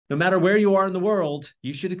No matter where you are in the world,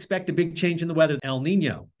 you should expect a big change in the weather. El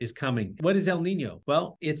Niño is coming. What is El Niño?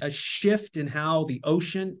 Well, it's a shift in how the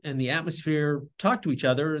ocean and the atmosphere talk to each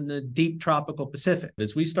other in the deep tropical Pacific.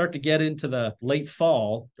 As we start to get into the late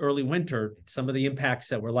fall, early winter, some of the impacts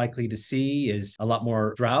that we're likely to see is a lot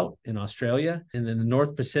more drought in Australia. And in the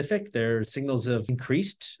North Pacific, there are signals of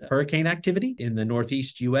increased hurricane activity. In the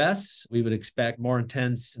Northeast U.S., we would expect more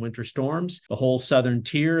intense winter storms. The whole southern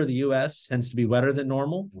tier of the U.S. tends to be wetter than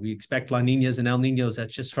normal. We expect La Niñas and El Niños.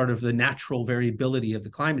 That's just sort of the natural variability of the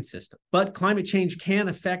climate system. But climate change can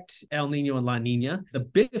affect El Niño and La Niña. The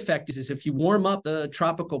big effect is if you warm up the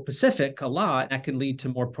tropical Pacific a lot, that can lead to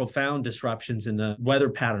more profound disruptions in the weather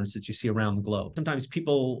patterns that you see around the globe. Sometimes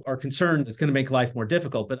people are concerned it's going to make life more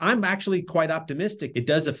difficult, but I'm actually quite optimistic. It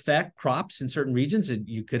does affect crops in certain regions, and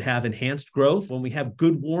you could have enhanced growth when we have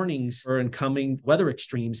good warnings for incoming weather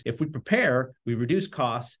extremes. If we prepare, we reduce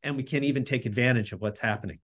costs, and we can even take advantage of what's happening.